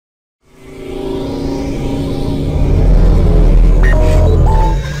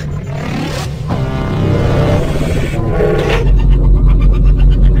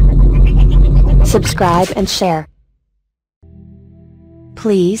subscribe and share.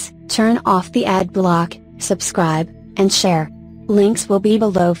 Please, turn off the ad block, subscribe, and share. Links will be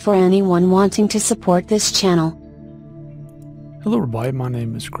below for anyone wanting to support this channel. Hello everybody, my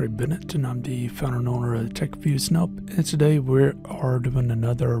name is Craig Bennett and I'm the founder and owner of TechViews and Help, and today we are doing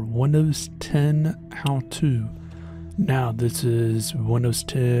another Windows 10 how-to. Now this is Windows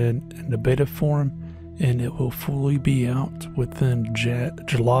 10 in the beta form, and it will fully be out within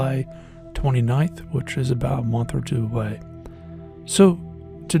July 29th, which is about a month or two away. So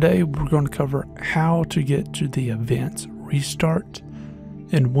today we're going to cover how to get to the advanced restart.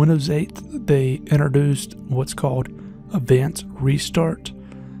 In Windows 8 they introduced what's called advanced restart.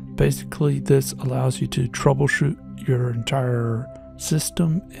 Basically this allows you to troubleshoot your entire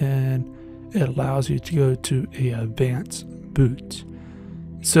system, and it allows you to go to a advanced boot.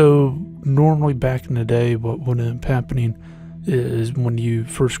 So normally back in the day what would end up happening is when you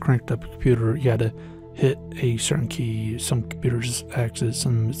first cranked up a computer, you had to hit a certain key. Some computers exit,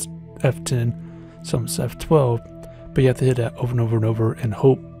 some is F10, some is F12, but you have to hit that over and over and over and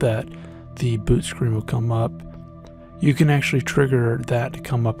hope that the boot screen will come up. You can actually trigger that to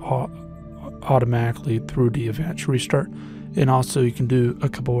come up automatically through the advanced restart, and also you can do a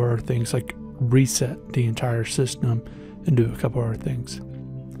couple other things like reset the entire system and do a couple other things.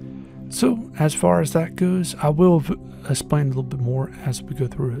 So as far as that goes, I will explain a little bit more as we go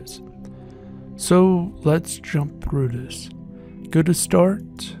through this. So let's jump through this. Go to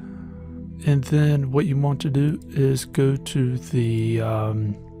start, and then what you want to do is go to the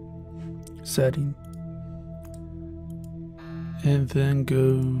setting, and then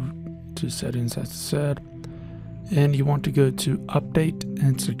go to settings as I said, and you want to go to update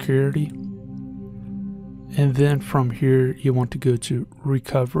and security, and then from here you want to go to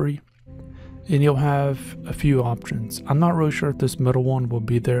recovery, and you'll have a few options. I'm not really sure if this middle one will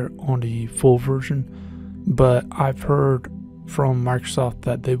be there on the full version, but I've heard from Microsoft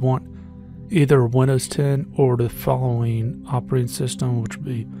that they want either Windows 10 or the following operating system, which would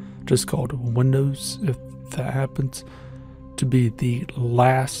be just called Windows, if that happens, to be the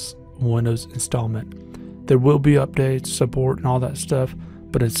last Windows installment. There will be updates, support, and all that stuff,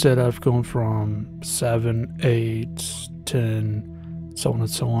 but instead of going from 7, 8, 10, so on and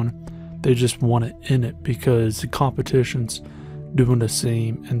so on, they just want it in it because the competition's doing the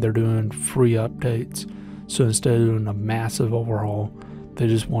same and they're doing free updates. So instead of doing a massive overhaul, they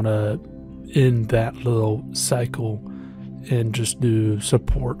just want to end that little cycle and just do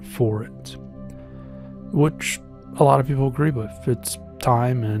support for it, which a lot of people agree with. It's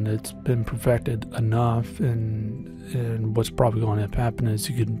time and it's been perfected enough, and what's probably going to happen is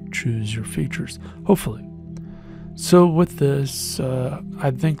you can choose your features, hopefully. So with this,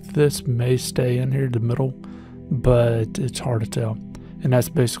 I think this may stay in here, the middle, but it's hard to tell. And that's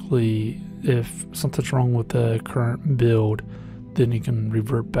basically if something's wrong with the current build, then you can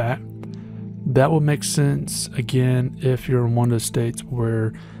revert back. That will make sense again if you're in one of those states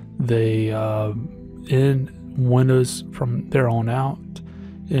where they end Windows from there on out,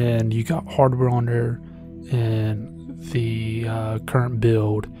 and you got hardware on there, and the current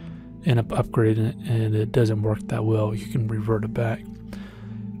build end up upgrading it and it doesn't work that well. You can revert it back.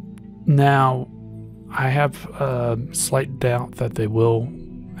 Now I have a slight doubt that they will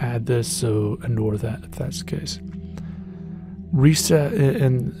add this, so ignore that if that's the case. Reset,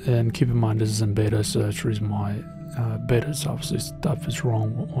 and keep in mind this is in beta, so that's the reason why beta is obviously stuff is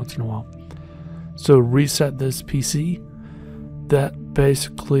wrong once in a while. So reset this PC. That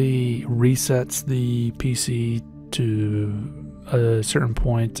basically resets the PC to a certain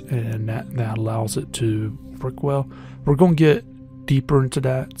point, and that allows it to work well. We're going to get deeper into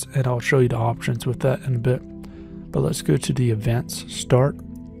that, and I'll show you the options with that in a bit. But let's go to the advanced start,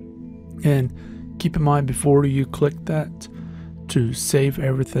 and keep in mind before you click that to save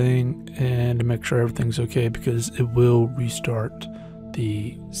everything and to make sure everything's okay, because it will restart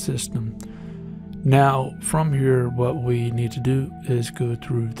the system. Now from here what we need to do is go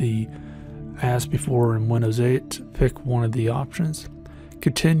through the, as before in Windows 8, pick one of the options.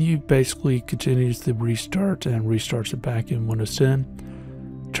 Continue basically continues the restart and restarts it back in Windows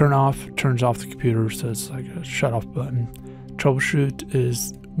 10. Turn off turns off the computer, so it's like a shut off button. Troubleshoot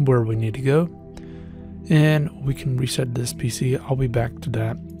is where we need to go, and we can reset this PC. I'll be back to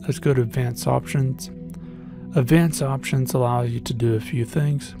that. Let's go to advanced options. Advanced options allow you to do a few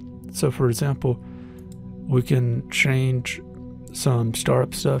things. So for example, we can change some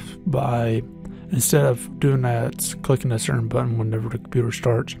startup stuff by, instead of doing that, clicking a certain button whenever the computer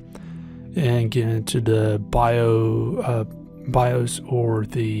starts and get into the BIOS or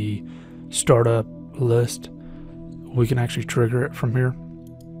the startup list, we can actually trigger it from here.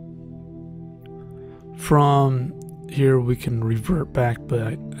 From here we can revert back,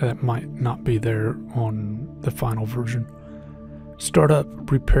 but that might not be there on the final version. Startup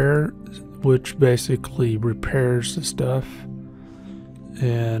repair, which basically repairs the stuff.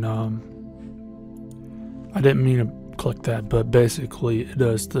 And I didn't mean to click that, but basically it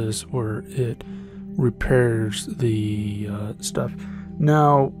does this where it repairs the stuff.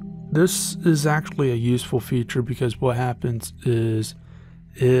 Now this is actually a useful feature because what happens is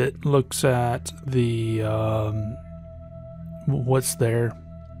it looks at the what's there.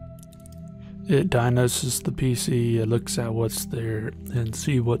 It diagnoses the PC, it looks at what's there and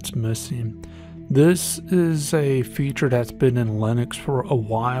see what's missing. This is a feature that's been in Linux for a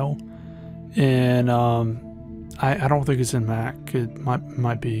while, and I don't think it's in Mac. It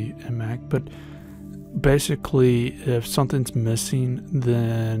might be in Mac, but basically if something's missing,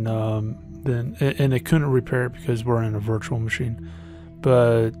 then and it couldn't repair it because we're in a virtual machine.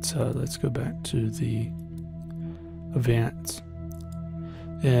 But let's go back to the events.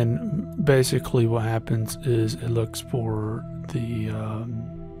 And basically what happens is it looks for the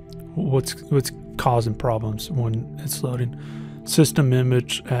what's causing problems when it's loading. System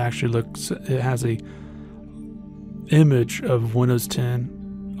image actually looks, it has a image of Windows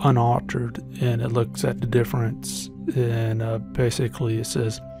 10 unaltered, and it looks at the difference, and basically it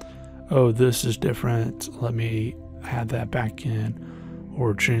says, oh, this is different, let me add that back in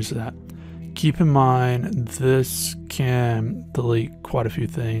or change that. Keep in mind this can delete quite a few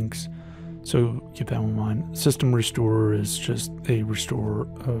things, so keep that in mind. System restore is just a restore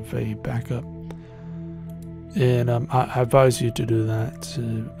of a backup, and I advise you to do that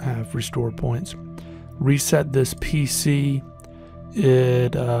to have restore points. Reset this PC,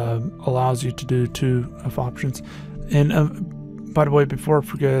 it allows you to do 2 of options. And by the way, before I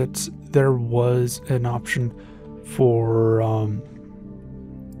forget, there was an option for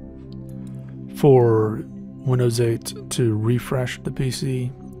Windows 8 to refresh the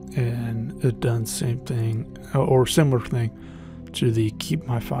PC, and it done the same thing or similar thing to the keep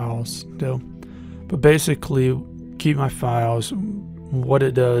my files deal. But basically, keep my files, what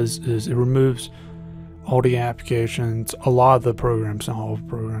it does is it removes all the applications, a lot of the programs, not all the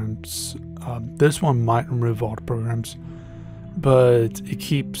programs. This one might remove all the programs, but it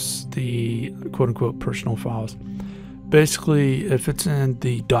keeps the quote-unquote personal files. Basically, if it's in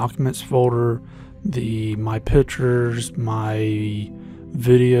the documents folder, my pictures, my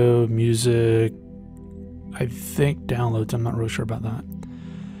video, music, I think downloads, I'm not really sure about that,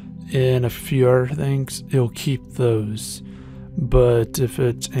 and a few other things, it'll keep those. But if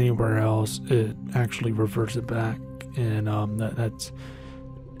it's anywhere else, it actually reverts it back, and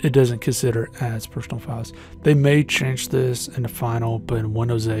it doesn't consider it as personal files. They may change this in the final, but in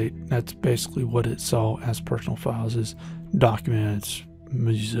Windows 8, that's basically what it saw as personal files, is documents,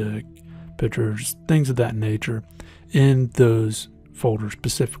 music, pictures, things of that nature, in those folders,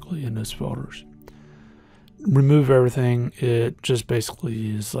 specifically in those folders. Remove everything, it just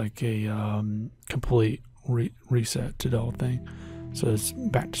basically is like a complete reset to the whole thing, so it's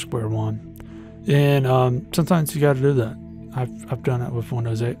back to square one. And sometimes you got to do that. I've done that with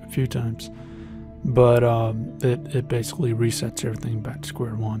Windows 8 a few times, but it basically resets everything back to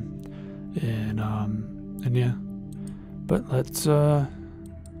square one. And yeah, but let's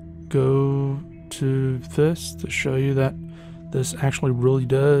go to this to show you that this actually really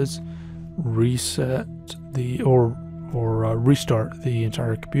does reset the or restart the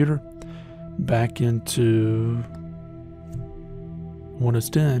entire computer back into Windows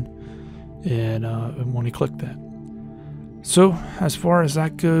 10, and when you click that. So as far as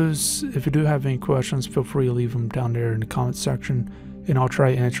that goes, if you do have any questions, feel free to leave them down there in the comments section, and I'll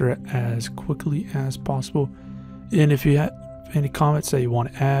try to answer it as quickly as possible. And if you have any comments that you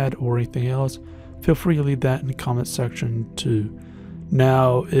want to add or anything else, feel free to leave that in the comments section too.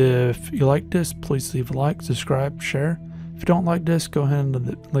 Now, if you like this, please leave a like, subscribe, share. If you don't like this, go ahead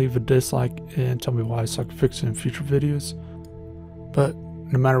and leave a dislike and tell me why, so I can fix it in future videos. But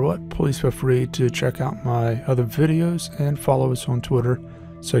no matter what, please feel free to check out my other videos and follow us on Twitter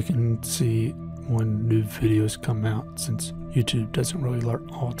so you can see when new videos come out, since YouTube doesn't really alert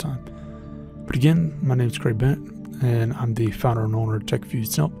all the time. But again, my name is Craig Bennett, and I'm the founder and owner of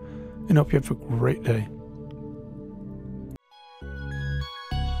TechFusedHelp, and hope you have a great day.